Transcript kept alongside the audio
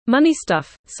Money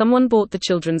stuff. Someone bought the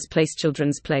Children's Place.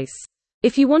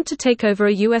 If you want to take over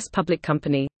a U.S. public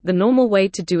company, the normal way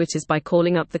to do it is by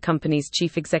calling up the company's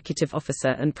chief executive officer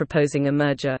and proposing a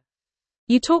merger.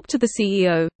 You talk to the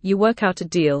CEO, you work out a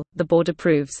deal, the board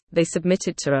approves, they submit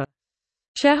it to a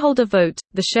shareholder vote,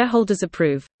 the shareholders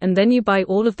approve, and then you buy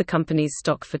all of the company's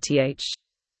stock for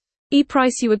the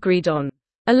price you agreed on.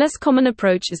 A less common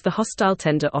approach is the hostile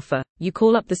tender offer. You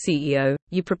call up the CEO,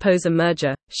 you propose a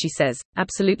merger, she says,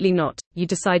 absolutely not, you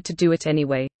decide to do it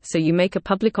anyway, so you make a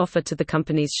public offer to the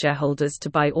company's shareholders to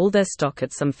buy all their stock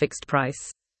at some fixed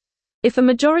price. If a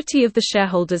majority of the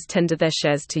shareholders tender their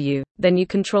shares to you, then you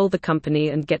control the company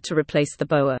and get to replace the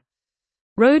Boer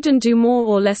road and do more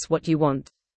or less what you want.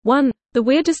 1. The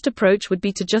weirdest approach would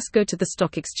be to just go to the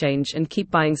stock exchange and keep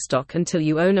buying stock until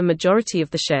you own a majority of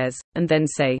the shares, and then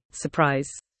say, surprise,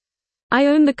 I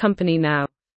own the company now.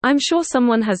 I'm sure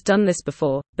someone has done this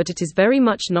before, but it is very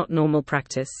much not normal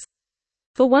practice.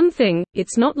 For one thing,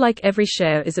 it's not like every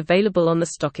share is available on the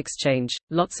stock exchange.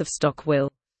 Lots of stock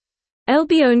will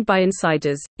be owned by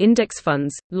insiders, index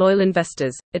funds, loyal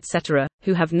investors, etc.,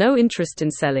 who have no interest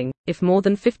in selling. If more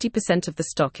than 50% of the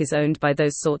stock is owned by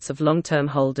those sorts of long-term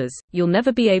holders, you'll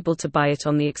never be able to buy it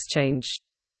on the exchange.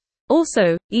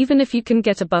 Also, even if you can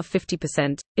get above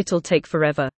 50%, it'll take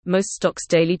forever. Most stocks'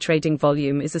 daily trading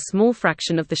volume is a small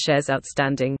fraction of the shares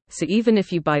outstanding, so even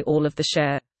if you buy all of the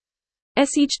shares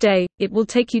each day, it will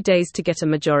take you days to get a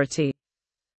majority.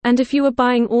 And if you are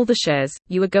buying all the shares,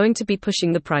 you are going to be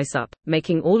pushing the price up,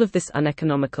 making all of this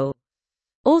uneconomical.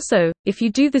 Also, if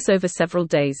you do this over several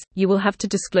days, you will have to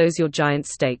disclose your giant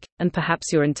stake, and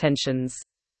perhaps your intentions.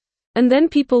 And then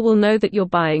people will know that you're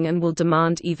buying and will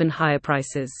demand even higher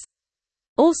prices.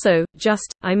 Also,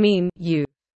 you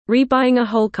rebuying a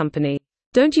whole company.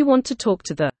 Don't you want to talk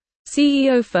to the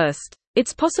CEO first?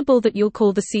 It's possible that you'll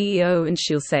call the CEO and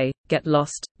she'll say, get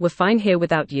lost, we're fine here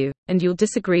without you, and you'll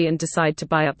disagree and decide to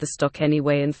buy up the stock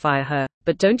anyway and fire her,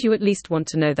 but don't you at least want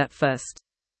to know that first?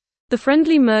 The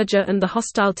friendly merger and the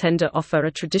hostile tender offer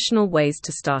are traditional ways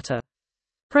to start a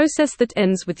process that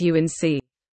ends with you in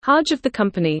charge of the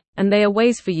company, and they are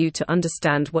ways for you to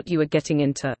understand what you are getting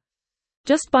into.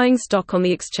 Just buying stock on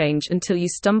the exchange until you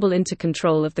stumble into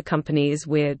control of the company is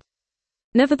weird.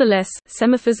 Nevertheless,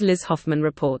 Semaphor's Liz Hoffman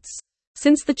reports.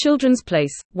 Since the Children's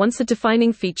Place, once a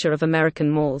defining feature of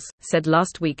American malls, said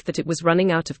last week that it was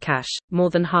running out of cash, more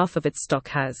than half of its stock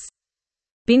has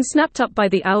been snapped up by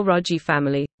the Al Rajhi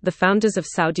family, the founders of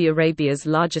Saudi Arabia's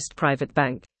largest private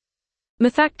bank.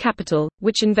 Mithaq Capital,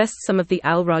 which invests some of the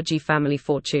Al Rajhi family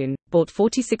fortune, bought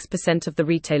 46% of the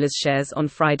retailer's shares on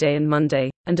Friday and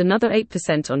Monday, and another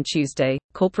 8% on Tuesday,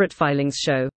 corporate filings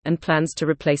show, and plans to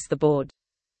replace the board.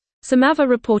 Semaphor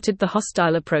reported the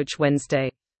hostile approach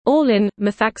Wednesday. All in,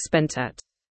 Mithaq spent at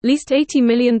least $80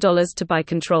 million to buy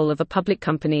control of a public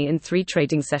company in 3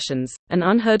 trading sessions, an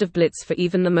unheard of blitz for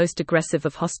even the most aggressive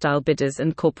of hostile bidders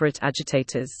and corporate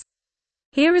agitators.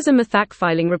 Here is a Mithaq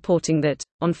filing reporting that,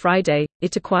 on Friday,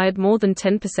 it acquired more than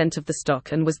 10% of the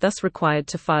stock and was thus required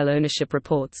to file ownership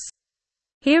reports.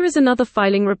 Here is another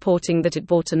filing reporting that it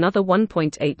bought another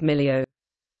 1.8 million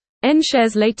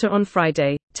shares later on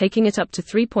Friday, taking it up to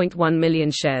 3.1 million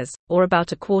shares, or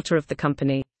about a quarter of the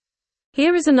company.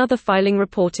 Here is another filing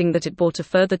reporting that it bought a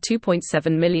further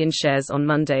 2.7 million shares on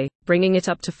Monday, bringing it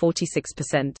up to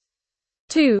 46%.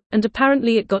 2, and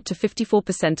apparently it got to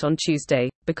 54% on Tuesday,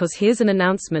 because here's an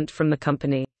announcement from the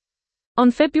company.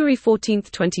 On February 14,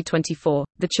 2024,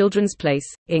 the Children's Place,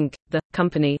 Inc., the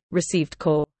company, received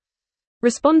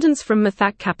correspondence from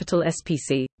Mithaq Capital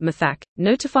SPC, Mithaq,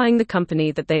 notifying the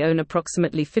company that they own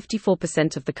approximately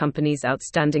 54% of the company's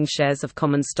outstanding shares of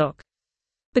common stock.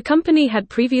 The company had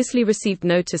previously received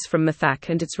notice from Mithaq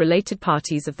and its related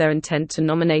parties of their intent to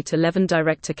nominate 11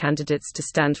 director candidates to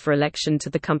stand for election to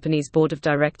the company's board of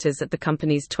directors at the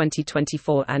company's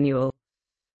 2024 annual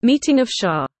meeting of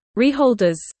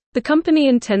shareholders. The company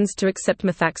intends to accept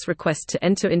Mithaq's request to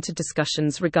enter into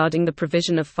discussions regarding the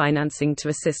provision of financing to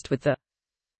assist with the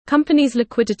company's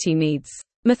liquidity needs.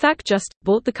 Mithaq just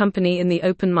bought the company in the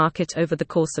open market over the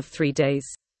course of 3 days.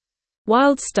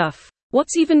 Wild stuff.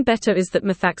 What's even better is that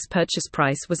Mithaq's purchase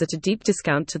price was at a deep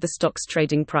discount to the stock's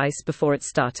trading price before it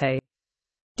started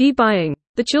buying.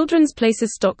 The Children's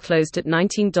Place's stock closed at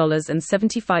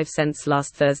 $19.75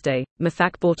 last Thursday.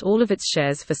 Mithaq bought all of its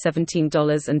shares for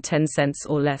 $17.10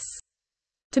 or less.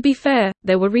 To be fair,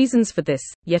 there were reasons for this,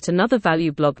 yet another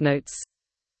value blog notes.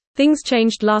 Things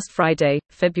changed last Friday,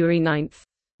 February 9.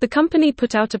 The company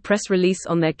put out a press release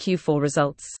on their Q4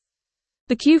 results.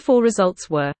 The Q4 results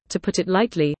were, to put it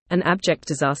lightly, an abject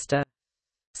disaster.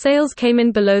 Sales came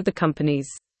in below the company's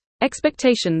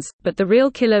expectations, but the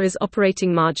real killer is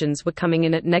operating margins were coming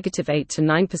in at -8 to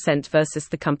 9% versus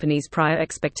the company's prior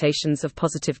expectations of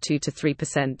 +2 to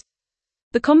 3%.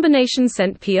 The combination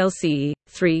sent PLCE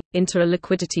 3 into a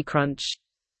liquidity crunch.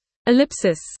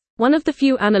 Ellipsis. One of the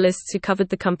few analysts who covered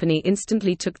the company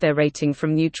instantly took their rating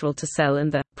from neutral to sell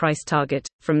and the price target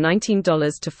from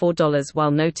 $19 to $4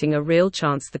 while noting a real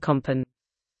chance the compan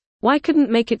why couldn't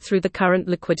make it through the current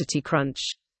liquidity crunch.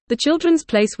 The Children's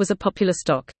Place was a popular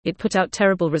stock, it put out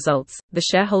terrible results, the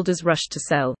shareholders rushed to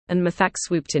sell, and Mithaq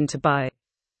swooped in to buy.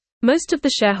 Most of the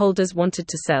shareholders wanted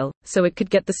to sell, so it could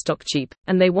get the stock cheap,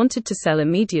 and they wanted to sell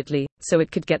immediately, so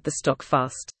it could get the stock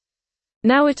fast.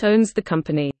 Now it owns the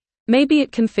company. Maybe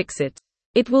it can fix it.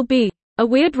 It will be a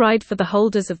weird ride for the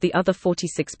holders of the other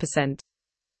 46%.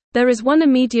 There is one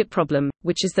immediate problem,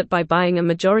 which is that by buying a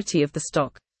majority of the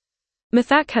stock,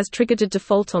 Mithaq has triggered a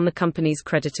default on the company's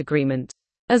credit agreement.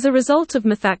 As a result of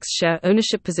Mithaq's share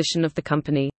ownership position of the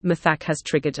company, Mithaq has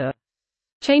triggered a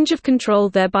change of control,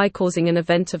 thereby causing an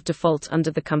event of default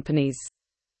under the company's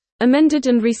amended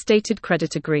and restated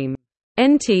credit agreement.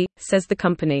 NT, says the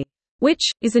company,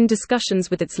 which is in discussions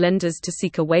with its lenders to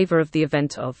seek a waiver of the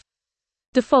event of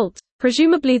default.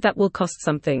 Presumably that will cost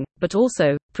something, but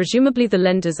also, presumably the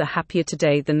lenders are happier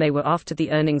today than they were after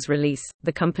the earnings release.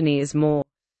 The company is more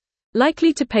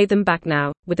likely to pay them back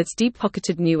now, with its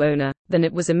deep-pocketed new owner, than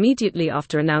it was immediately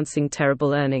after announcing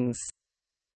terrible earnings.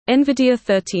 NVIDIA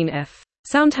 13F.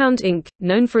 SoundHound Inc.,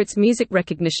 known for its music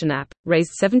recognition app,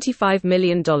 raised $75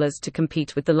 million to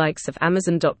compete with the likes of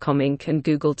Amazon.com Inc. and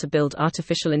Google to build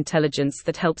artificial intelligence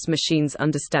that helps machines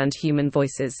understand human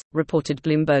voices, reported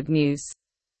Bloomberg News.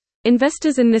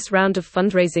 Investors in this round of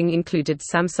fundraising included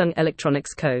Samsung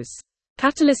Electronics Co.'s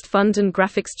Catalyst Fund and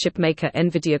graphics chip maker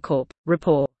NVIDIA Corp.,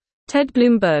 report Ted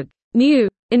Bloomberg. New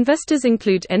investors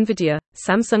include NVIDIA,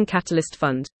 Samsung Catalyst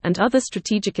Fund, and other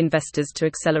strategic investors to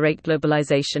accelerate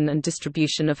globalization and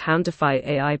distribution of Houndify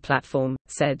AI platform,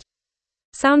 said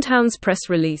SoundHound's press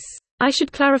release. I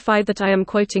should clarify that I am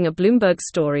quoting a Bloomberg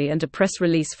story and a press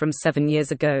release from 7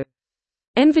 years ago.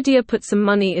 NVIDIA put some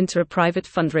money into a private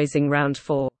fundraising round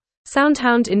for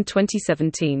SoundHound in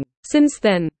 2017. Since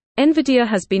then, NVIDIA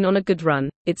has been on a good run.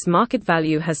 Its market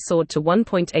value has soared to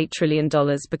 $1.8 trillion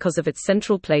because of its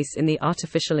central place in the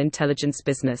artificial intelligence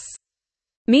business.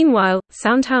 Meanwhile,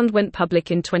 SoundHound went public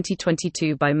in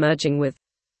 2022 by merging with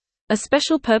a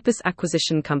special purpose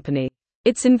acquisition company.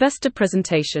 Its investor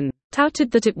presentation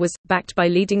touted that it was backed by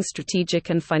leading strategic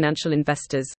and financial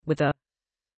investors, with a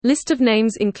list of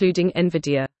names including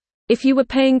NVIDIA. If you were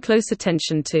paying close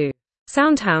attention to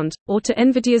SoundHound, or to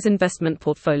NVIDIA's investment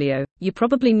portfolio, you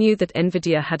probably knew that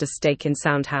NVIDIA had a stake in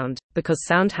SoundHound, because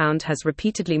SoundHound has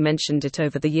repeatedly mentioned it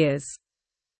over the years.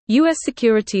 U.S.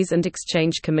 Securities and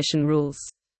Exchange Commission rules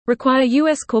require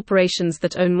U.S. corporations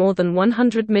that own more than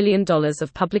 $100 million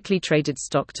of publicly traded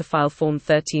stock to file Form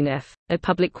 13F, a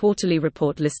public quarterly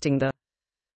report listing the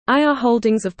IR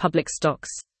holdings of public stocks.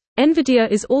 NVIDIA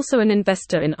is also an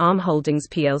investor in ARM Holdings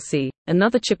plc,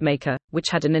 another chipmaker, which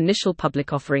had an initial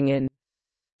public offering in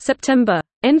September.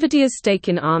 NVIDIA's stake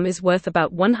in ARM is worth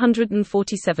about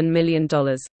 $147 million,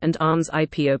 and ARM's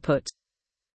IPO put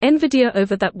NVIDIA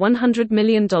over that $100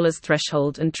 million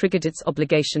threshold and triggered its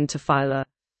obligation to file a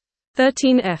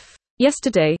 13F.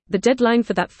 Yesterday, the deadline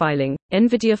for that filing,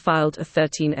 NVIDIA filed a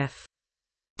 13F,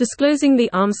 disclosing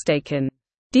the ARM stake in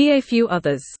a few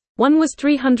others. One was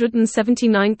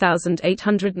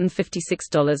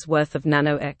 $379,856 worth of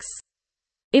NanoX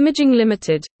Imaging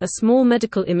Limited, a small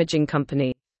medical imaging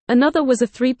company. Another was a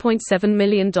 $3.7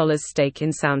 million stake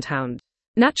in SoundHound.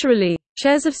 Naturally,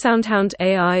 shares of SoundHound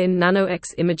AI and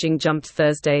NanoX Imaging jumped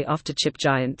Thursday after chip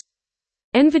giant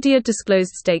NVIDIA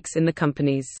disclosed stakes in the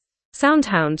companies.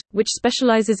 SoundHound, which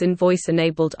specializes in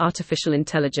voice-enabled artificial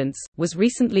intelligence, was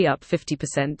recently up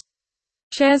 50%.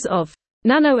 Shares of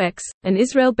NanoX, an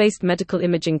Israel-based medical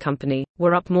imaging company,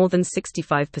 were up more than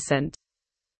 65%.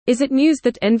 Is it news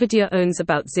that NVIDIA owns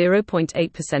about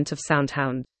 0.8% of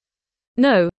SoundHound?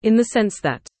 No, in the sense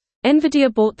that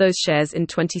NVIDIA bought those shares in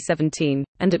 2017,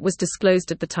 and it was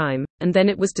disclosed at the time, and then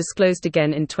it was disclosed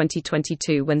again in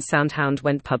 2022 when SoundHound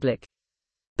went public.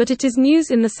 But it is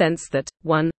news in the sense that,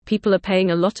 1, people are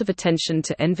paying a lot of attention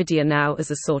to NVIDIA now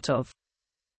as a sort of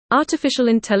artificial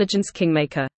intelligence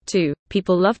kingmaker. 2,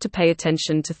 people love to pay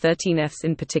attention to 13Fs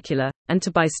in particular, and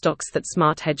to buy stocks that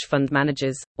smart hedge fund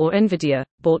managers, or NVIDIA,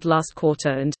 bought last quarter.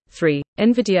 And 3,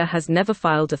 NVIDIA has never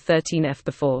filed a 13F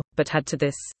before, but had to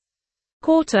this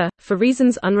quarter, for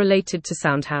reasons unrelated to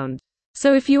SoundHound.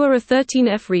 So if you are a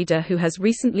 13F reader who has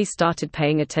recently started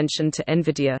paying attention to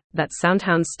NVIDIA, that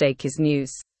SoundHound stake is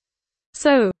news.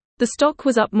 So, the stock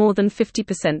was up more than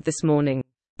 50% this morning.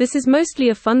 This is mostly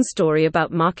a fun story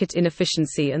about market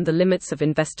inefficiency and the limits of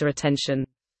investor attention.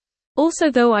 Also,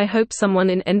 though, I hope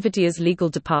someone in Nvidia's legal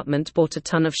department bought a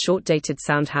ton of short-dated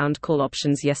SoundHound call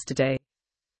options yesterday.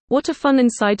 What a fun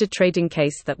insider trading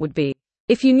case that would be.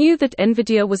 If you knew that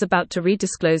Nvidia was about to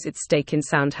redisclose its stake in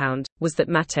SoundHound, was that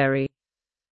Materi?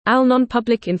 Al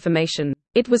non-public information.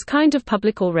 It was kind of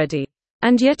public already.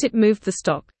 And yet it moved the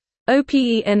stock.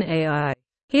 OpenAI.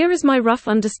 Here is my rough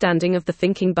understanding of the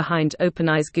thinking behind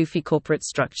OpenAI's goofy corporate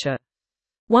structure.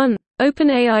 1.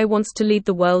 OpenAI wants to lead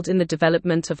the world in the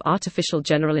development of artificial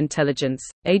general intelligence,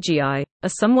 AGI, a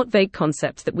somewhat vague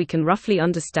concept that we can roughly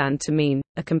understand to mean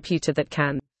a computer that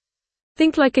can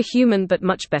think like a human but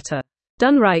much better.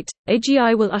 Done right,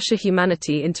 AGI will usher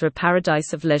humanity into a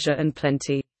paradise of leisure and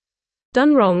plenty.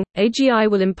 Done wrong, AGI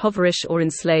will impoverish or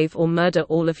enslave or murder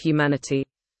all of humanity.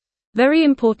 Very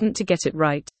important to get it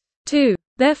right. 2.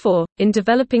 Therefore, in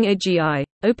developing AGI,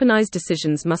 OpenAI's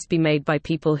decisions must be made by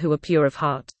people who are pure of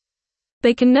heart.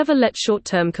 They can never let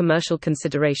short-term commercial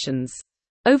considerations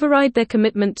override their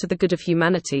commitment to the good of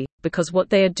humanity, because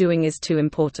what they are doing is too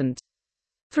important.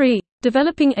 3.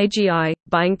 Developing AGI,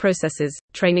 buying processes,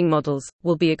 training models,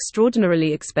 will be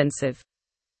extraordinarily expensive,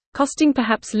 costing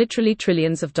perhaps literally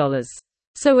trillions of dollars.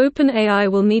 So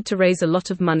OpenAI will need to raise a lot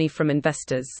of money from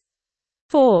investors.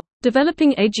 4.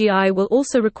 Developing AGI will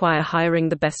also require hiring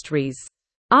the best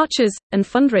archers and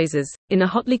fundraisers in a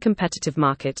hotly competitive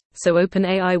market, so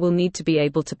OpenAI will need to be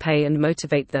able to pay and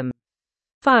motivate them.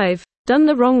 5. Done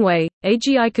the wrong way,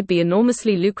 AGI could be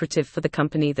enormously lucrative for the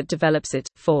company that develops it.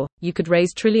 4. You could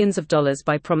raise trillions of dollars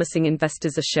by promising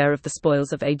investors a share of the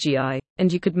spoils of AGI,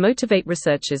 and you could motivate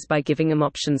researchers by giving them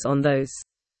options on those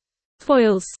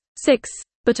spoils. 6.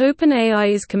 But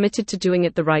OpenAI is committed to doing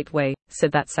it the right way, so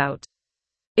that's out.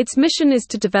 Its mission is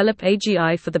to develop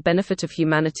AGI for the benefit of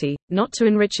humanity, not to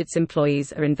enrich its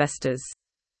employees or investors.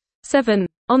 7.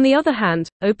 On the other hand,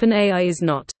 OpenAI is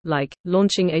not, like,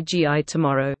 launching AGI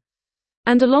tomorrow.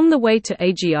 And along the way to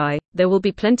AGI, there will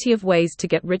be plenty of ways to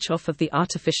get rich off of the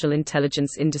artificial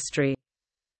intelligence industry.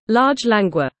 Large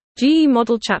language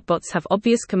model chatbots have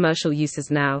obvious commercial uses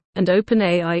now, and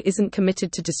OpenAI isn't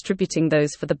committed to distributing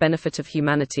those for the benefit of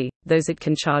humanity, those it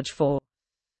can charge for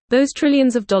those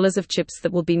trillions of dollars of chips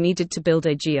that will be needed to build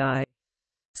AGI.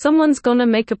 Someone's gonna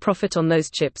make a profit on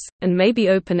those chips, and maybe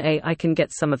OpenAI can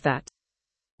get some of that.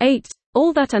 8.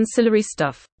 All that ancillary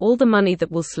stuff, all the money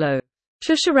that will slow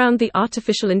shush around the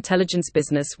artificial intelligence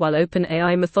business while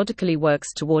OpenAI methodically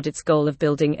works toward its goal of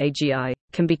building AGI,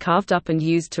 can be carved up and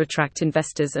used to attract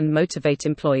investors and motivate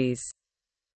employees.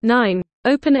 9.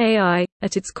 OpenAI,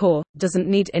 at its core, doesn't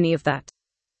need any of that.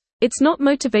 It's not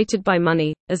motivated by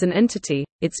money, as an entity,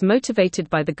 it's motivated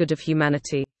by the good of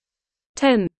humanity.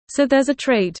 10. So there's a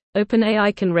trade,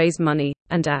 OpenAI can raise money,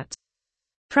 and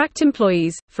attract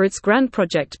employees, for its grand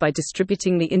project by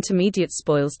distributing the intermediate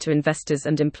spoils to investors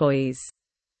and employees.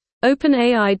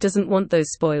 OpenAI doesn't want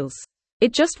those spoils.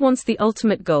 It just wants the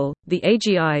ultimate goal, the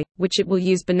AGI, which it will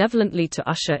use benevolently to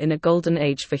usher in a golden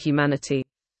age for humanity.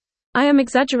 I am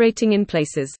exaggerating in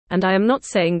places, and I am not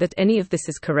saying that any of this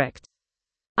is correct.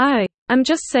 I am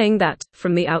just saying that,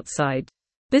 from the outside,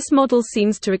 this model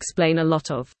seems to explain a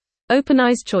lot of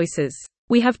OpenAI's choices.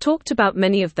 We have talked about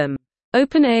many of them.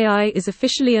 OpenAI is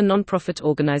officially a non-profit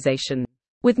organization,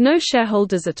 with no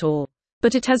shareholders at all.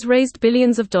 But it has raised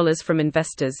billions of dollars from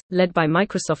investors, led by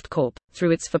Microsoft Corp., through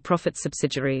its for-profit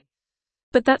subsidiary.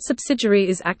 But that subsidiary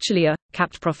is actually a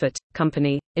capped profit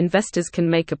company. Investors can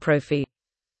make a profit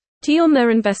on their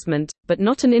investment, but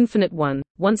not an infinite one.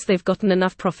 Once they've gotten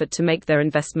enough profit to make their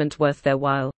investment worth their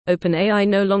while, OpenAI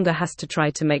no longer has to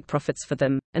try to make profits for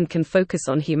them, and can focus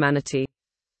on humanity.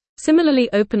 Similarly,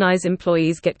 OpenAI's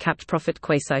employees get capped profit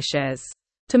quasi-shares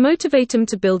to motivate them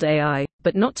to build AI,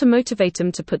 but not to motivate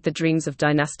them to put the dreams of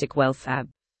dynastic wealth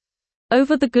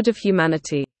over the good of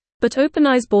humanity. But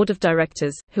OpenAI's board of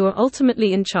directors, who are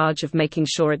ultimately in charge of making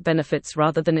sure it benefits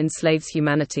rather than enslaves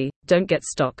humanity, don't get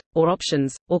stock, or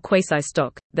options, or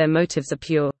quasi-stock. Their motives are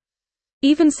pure.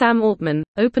 Even Sam Altman,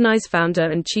 OpenAI's founder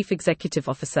and chief executive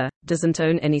officer, doesn't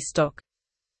own any stock.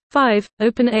 5.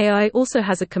 OpenAI also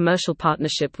has a commercial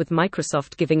partnership with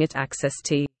Microsoft giving it access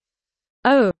to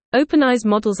OpenAI's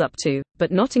models up to,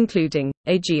 but not including,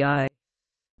 AGI.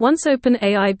 Once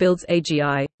OpenAI builds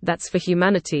AGI, that's for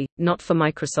humanity, not for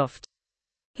Microsoft.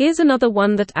 Here's another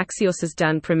one that Axios's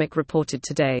Dan Primack reported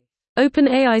today.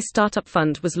 OpenAI Startup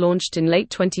Fund was launched in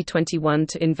late 2021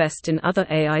 to invest in other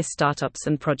AI startups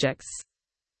and projects.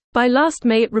 By last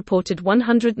May it reported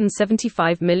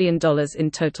 $175 million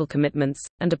in total commitments,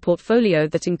 and a portfolio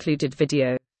that included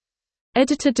video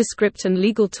editor Descript and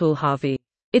legal tool Harvey.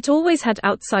 It always had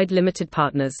outside limited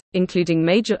partners, including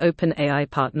major OpenAI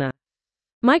partner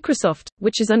Microsoft,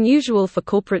 which is unusual for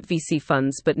corporate VC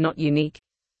funds but not unique.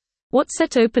 What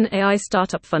set OpenAI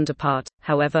Startup Fund apart,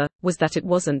 however, was that it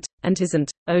wasn't, and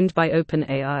isn't, owned by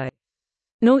OpenAI,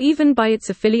 nor even by its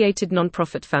affiliated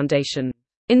nonprofit foundation.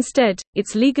 Instead,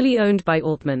 it's legally owned by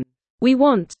Altman. We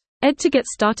want Ed to get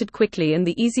started quickly, and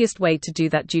the easiest way to do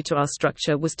that due to our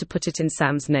structure was to put it in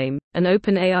Sam's name, an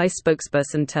OpenAI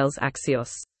spokesperson tells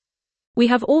Axios. We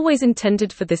have always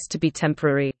intended for this to be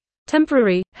temporary.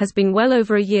 Temporary has been well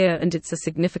over a year, and it's a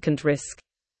significant risk.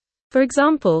 For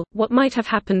example, what might have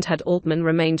happened had Altman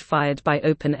remained fired by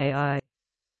OpenAI?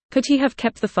 Could he have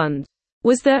kept the fund?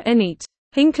 Was there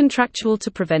anything contractual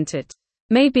to prevent it?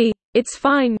 Maybe. It's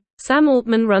fine. Sam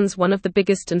Altman runs one of the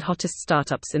biggest and hottest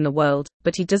startups in the world,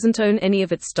 but he doesn't own any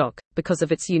of its stock, because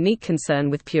of its unique concern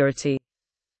with purity.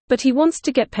 But he wants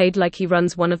to get paid like he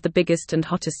runs one of the biggest and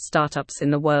hottest startups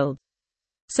in the world.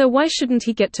 So why shouldn't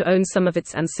he get to own some of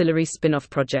its ancillary spin-off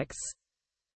projects?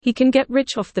 He can get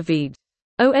rich off the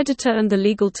VideO editor and the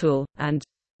legal tool, and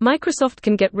Microsoft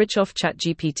can get rich off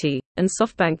ChatGPT, and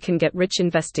SoftBank can get rich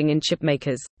investing in chip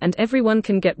makers, and everyone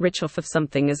can get rich off of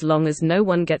something as long as no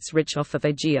one gets rich off of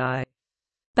AGI.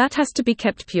 That has to be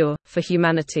kept pure, for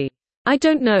humanity. I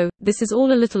don't know, this is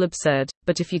all a little absurd,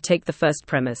 but if you take the first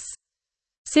premise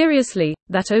seriously,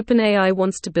 that OpenAI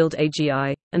wants to build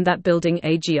AGI, and that building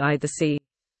AGI the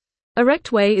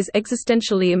correct way is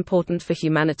existentially important for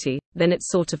humanity, then it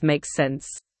sort of makes sense.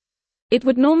 It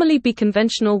would normally be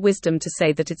conventional wisdom to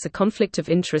say that it's a conflict of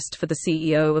interest for the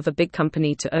CEO of a big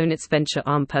company to own its venture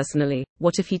arm personally.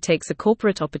 What if he takes a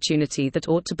corporate opportunity that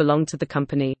ought to belong to the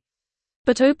company?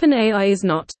 But OpenAI is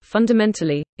not,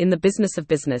 fundamentally, in the business of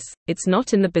business. It's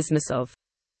not in the business of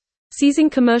seizing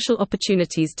commercial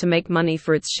opportunities to make money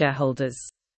for its shareholders.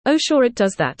 Oh sure, it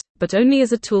does that, but only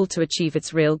as a tool to achieve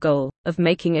its real goal, of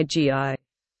making AGI.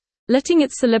 Letting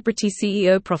its celebrity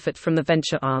CEO profit from the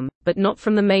venture arm, but not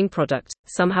from the main product,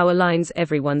 somehow aligns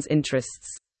everyone's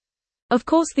interests. Of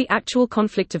course, the actual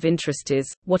conflict of interest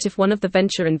is, what if one of the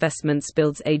venture investments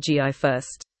builds AGI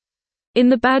first? In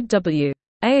the bad W.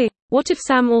 What if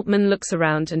Sam Altman looks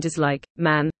around and is like,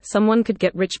 man, someone could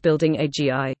get rich building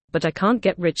AGI, but I can't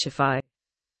get rich if I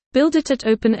build it at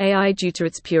OpenAI due to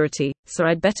its purity, so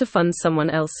I'd better fund someone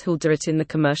else who'll do it in the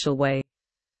commercial way.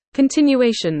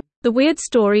 Continuation. The weird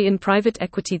story in private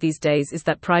equity these days is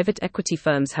that private equity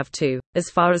firms have two, as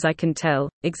far as I can tell,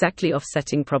 exactly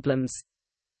offsetting problems.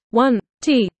 1.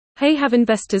 They have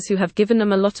investors who have given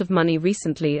them a lot of money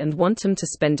recently and want them to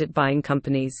spend it buying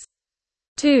companies.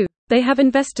 2. They have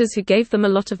investors who gave them a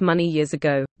lot of money years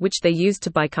ago, which they used to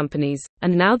buy companies,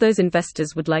 and now those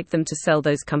investors would like them to sell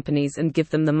those companies and give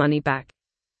them the money back.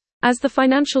 As the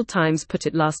Financial Times put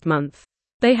it last month,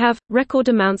 they have record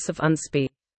amounts of unspent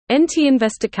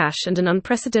investor cash and an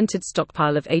unprecedented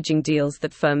stockpile of aging deals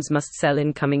that firms must sell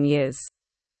in coming years.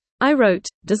 I wrote,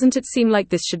 doesn't it seem like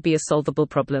this should be a solvable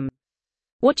problem?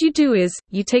 What you do is,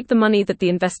 you take the money that the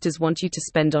investors want you to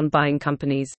spend on buying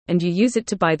companies, and you use it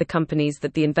to buy the companies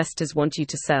that the investors want you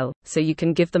to sell, so you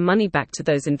can give the money back to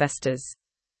those investors.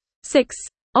 6.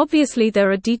 Obviously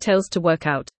there are details to work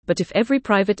out, but if every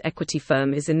private equity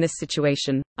firm is in this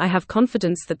situation, I have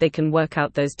confidence that they can work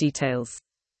out those details.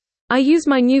 I use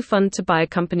my new fund to buy a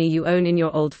company you own in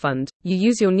your old fund, you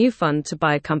use your new fund to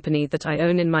buy a company that I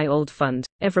own in my old fund,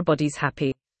 everybody's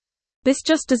happy. This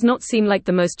just does not seem like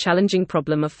the most challenging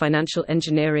problem of financial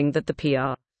engineering that the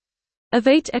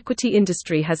private equity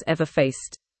industry has ever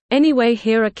faced. Anyway,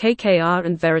 here are KKR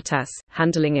and Veritas,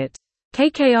 handling it.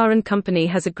 KKR and Company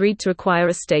has agreed to acquire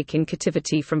a stake in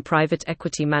Cotiviti from private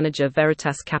equity manager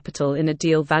Veritas Capital in a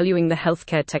deal valuing the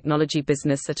healthcare technology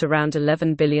business at around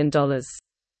 $11 billion.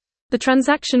 The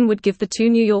transaction would give the two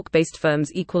New York-based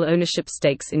firms equal ownership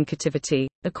stakes in Cotiviti,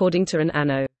 according to an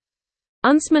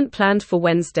announcement planned for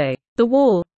Wednesday. The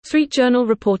Wall Street Journal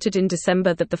reported in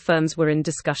December that the firms were in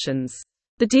discussions.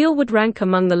 The deal would rank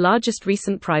among the largest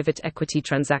recent private equity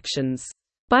transactions.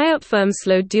 Buyout firms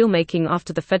slowed deal-making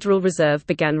after the Federal Reserve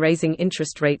began raising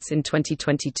interest rates in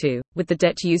 2022, with the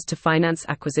debt used to finance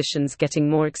acquisitions getting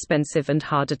more expensive and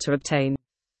harder to obtain.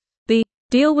 The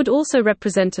deal would also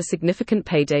represent a significant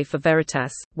payday for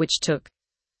Veritas, which took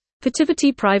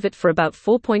Cotiviti private for about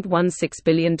 $4.16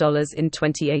 billion in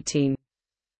 2018.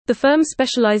 The firm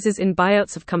specializes in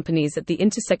buyouts of companies at the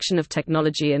intersection of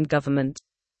technology and government.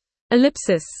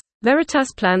 Ellipsis.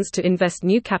 Veritas plans to invest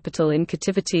new capital in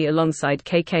Cotiviti alongside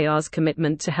KKR's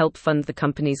commitment to help fund the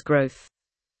company's growth.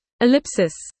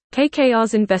 Ellipsis.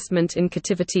 KKR's investment in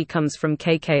Cotiviti comes from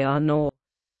KKR Nordic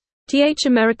TH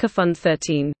America Fund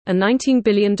 13, a $19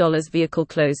 billion vehicle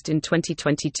closed in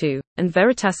 2022, and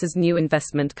Veritas's new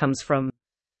investment comes from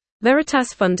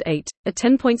Veritas Fund 8, a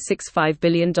 $10.65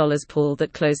 billion pool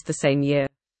that closed the same year.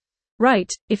 Right,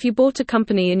 if you bought a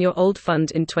company in your old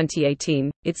fund in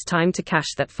 2018, it's time to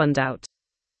cash that fund out.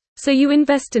 So you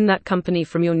invest in that company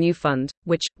from your new fund,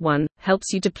 which, 1,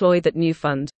 helps you deploy that new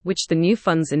fund, which the new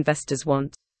fund's investors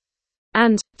want.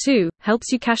 And, 2,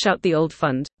 helps you cash out the old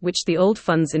fund, which the old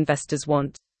fund's investors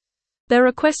want. There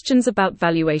are questions about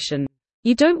valuation.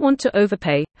 You don't want to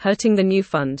overpay, hurting the new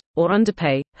fund, or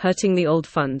underpay, hurting the old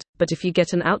fund, but if you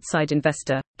get an outside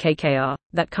investor, KKR,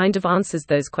 that kind of answers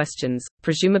those questions.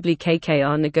 Presumably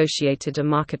KKR negotiated a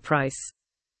market price.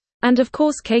 And of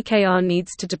course KKR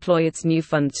needs to deploy its new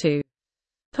fund too.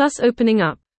 Plus opening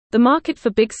up the market for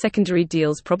big secondary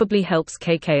deals probably helps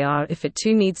KKR if it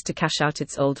too needs to cash out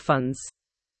its old funds.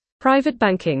 Private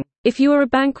banking. If you are a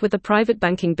bank with a private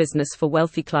banking business for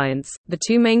wealthy clients, the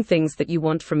two main things that you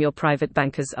want from your private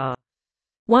bankers are: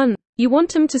 1. You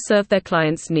want them to serve their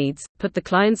clients' needs, put the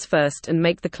clients first and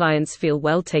make the clients feel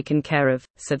well taken care of,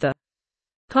 so the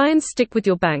clients stick with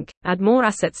your bank, add more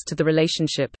assets to the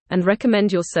relationship, and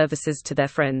recommend your services to their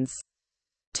friends.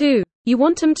 2. You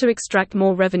want them to extract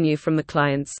more revenue from the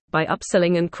clients, by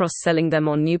upselling and cross-selling them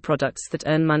on new products that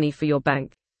earn money for your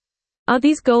bank. Are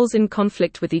these goals in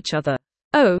conflict with each other?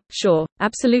 Oh, sure,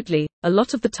 absolutely, a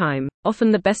lot of the time.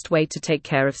 Often the best way to take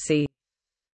care of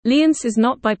clients is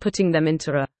not by putting them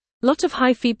into a lot of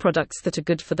high-fee products that are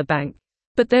good for the bank.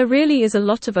 But there really is a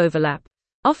lot of overlap.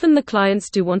 Often the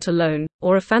clients do want a loan,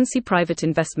 or a fancy private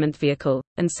investment vehicle,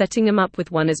 and setting them up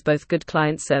with one is both good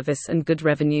client service and good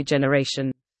revenue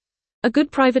generation. A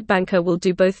good private banker will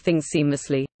do both things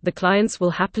seamlessly. The clients will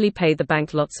happily pay the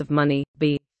bank lots of money,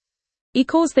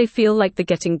 because they feel like they're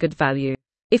getting good value.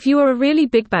 If you are a really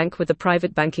big bank with a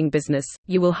private banking business,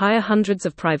 you will hire hundreds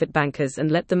of private bankers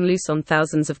and let them loose on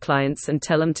thousands of clients and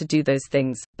tell them to do those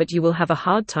things, but you will have a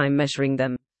hard time measuring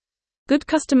them. Good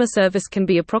customer service can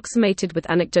be approximated with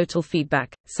anecdotal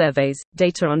feedback, surveys,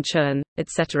 data on churn,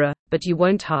 etc., but you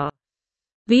won't have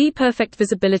the perfect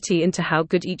visibility into how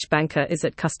good each banker is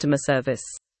at customer service.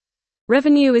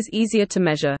 Revenue is easier to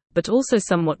measure, but also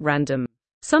somewhat random.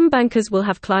 Some bankers will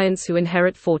have clients who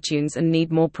inherit fortunes and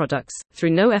need more products,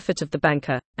 through no effort of the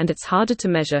banker, and it's harder to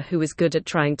measure who is good at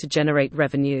trying to generate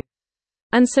revenue.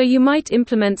 And so you might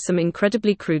implement some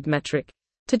incredibly crude metric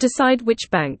to decide which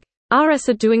bank RS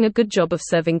are doing a good job of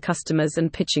serving customers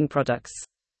and pitching products.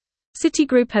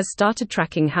 Citigroup has started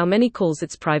tracking how many calls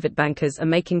its private bankers are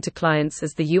making to clients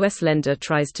as the US lender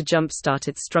tries to jumpstart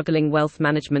its struggling wealth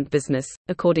management business,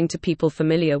 according to people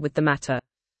familiar with the matter.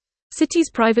 Citi's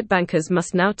private bankers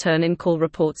must now turn in call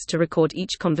reports to record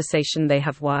each conversation they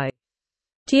have with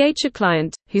a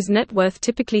client, whose net worth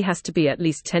typically has to be at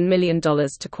least $10 million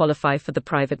to qualify for the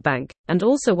private bank, and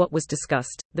also what was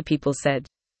discussed, the people said.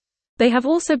 They have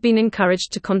also been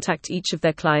encouraged to contact each of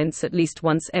their clients at least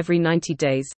once every 90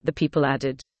 days, the people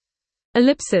added.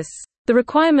 Ellipsis. The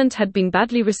requirement had been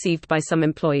badly received by some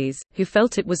employees, who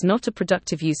felt it was not a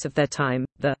productive use of their time,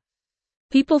 the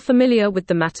people familiar with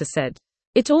the matter said.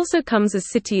 It also comes as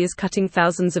Citi is cutting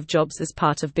thousands of jobs as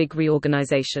part of big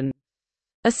reorganization.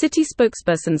 A Citi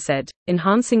spokesperson said,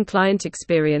 "Enhancing client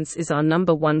experience is our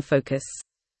number one focus.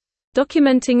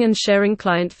 Documenting and sharing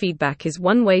client feedback is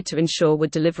one way to ensure we're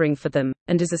delivering for them,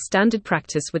 and is a standard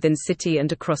practice within Citi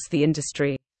and across the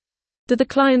industry. Do the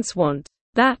clients want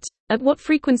that? At what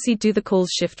frequency do the calls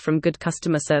shift from good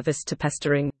customer service to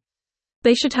pestering?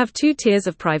 They should have 2 tiers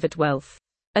of private wealth.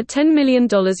 At $10 million,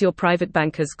 your private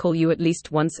bankers call you at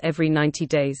least once every 90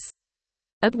 days.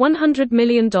 At $100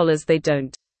 million, they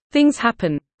don't. Things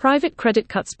happen. Private credit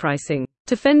cuts pricing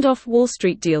to fend off Wall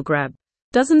Street deal grab.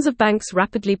 Dozens of banks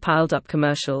rapidly piled up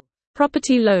commercial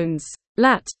property loans.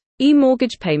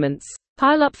 E-mortgage payments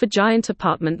pile up for giant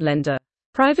apartment lender.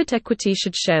 Private equity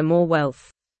should share more wealth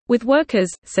with workers,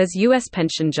 says U.S.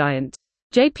 pension giant.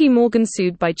 JP Morgan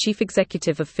sued by chief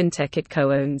executive of fintech it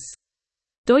co-owns.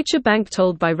 Deutsche Bank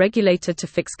told by regulator to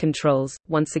fix controls,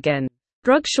 once again.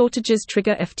 Drug shortages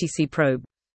trigger FTC probe.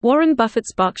 Warren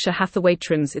Buffett's Berkshire Hathaway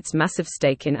trims its massive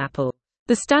stake in Apple.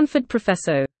 The Stanford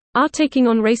professor are taking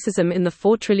on racism in the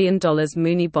 $4 trillion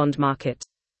muni bond market.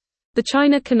 The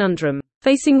China conundrum,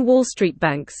 facing Wall Street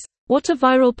banks. What a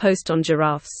viral post on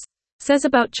giraffes says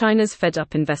about China's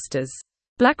fed-up investors.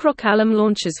 BlackRock alum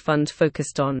launches fund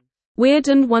focused on weird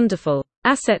and wonderful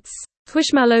assets.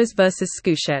 Squishmallows versus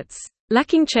Scoochettes.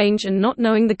 Lacking change and not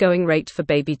knowing the going rate for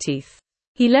baby teeth.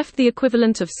 He left the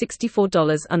equivalent of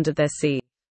 $64 under their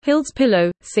Hild's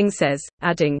pillow, Singh says,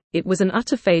 adding, it was an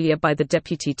utter failure by the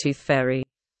deputy tooth fairy.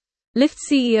 Lyft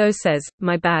CEO says,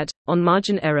 "My bad, on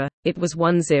margin error, it was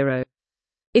 10."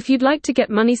 If you'd like to get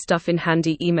money stuff in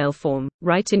handy email form,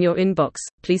 right in your inbox,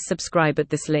 please subscribe at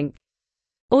this link.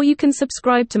 Or you can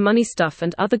subscribe to Money Stuff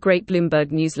and other great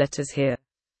Bloomberg newsletters here.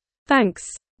 Thanks.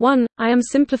 1. I am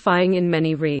simplifying in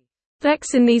many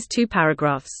respects in these 2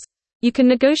 paragraphs. You can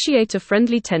negotiate a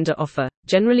friendly tender offer,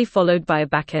 generally followed by a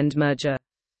back-end merger.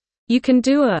 You can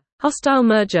do a hostile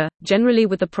merger, generally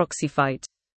with a proxy fight.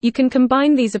 You can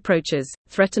combine these approaches,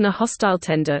 threaten a hostile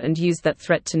tender and use that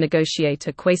threat to negotiate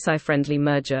a quasi-friendly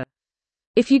merger.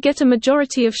 If you get a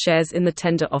majority of shares in the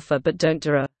tender offer but don't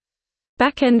do a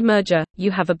back-end merger, you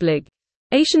have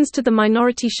obligations to the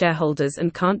minority shareholders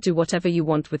and can't do whatever you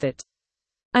want with it.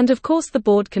 And of course the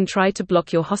board can try to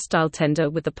block your hostile tender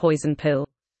with a poison pill.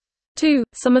 2.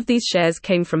 Some of these shares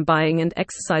came from buying and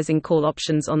exercising call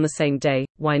options on the same day,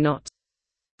 why not?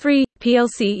 3.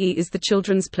 PLCE is the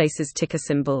Children's Place's ticker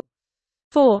symbol.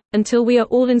 4. Until we are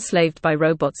all enslaved by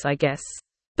robots, I guess.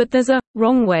 But there's a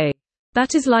wrong way.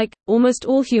 That is like, almost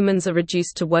all humans are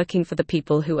reduced to working for the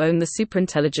people who own the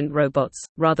superintelligent robots,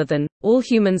 rather than, all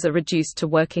humans are reduced to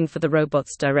working for the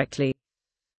robots directly.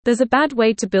 There's a bad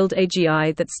way to build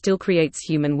AGI that still creates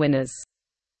human winners.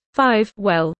 5.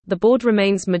 Well, the board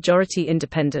remains majority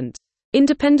independent.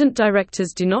 Independent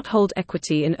directors do not hold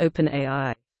equity in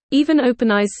OpenAI. Even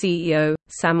OpenAI's CEO,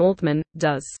 Sam Altman,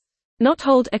 does not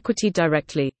hold equity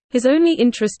directly. His only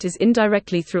interest is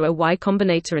indirectly through a Y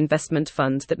Combinator investment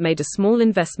fund that made a small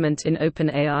investment in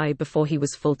OpenAI before he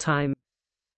was full-time.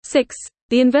 6.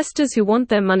 The investors who want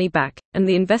their money back, and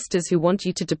the investors who want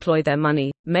you to deploy their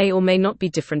money, may or may not be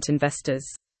different investors.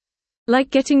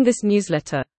 Like getting this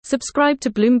newsletter. Subscribe to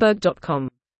Bloomberg.com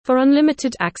for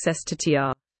unlimited access to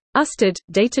trusted,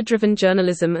 data-driven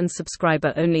journalism and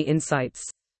subscriber-only insights.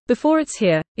 Before it's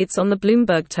here, it's on the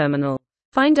Bloomberg terminal.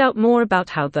 Find out more about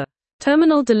how the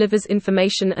terminal delivers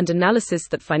information and analysis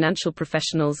that financial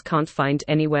professionals can't find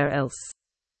anywhere else.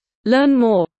 Learn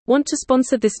more. Want to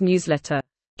sponsor this newsletter?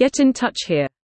 Get in touch here.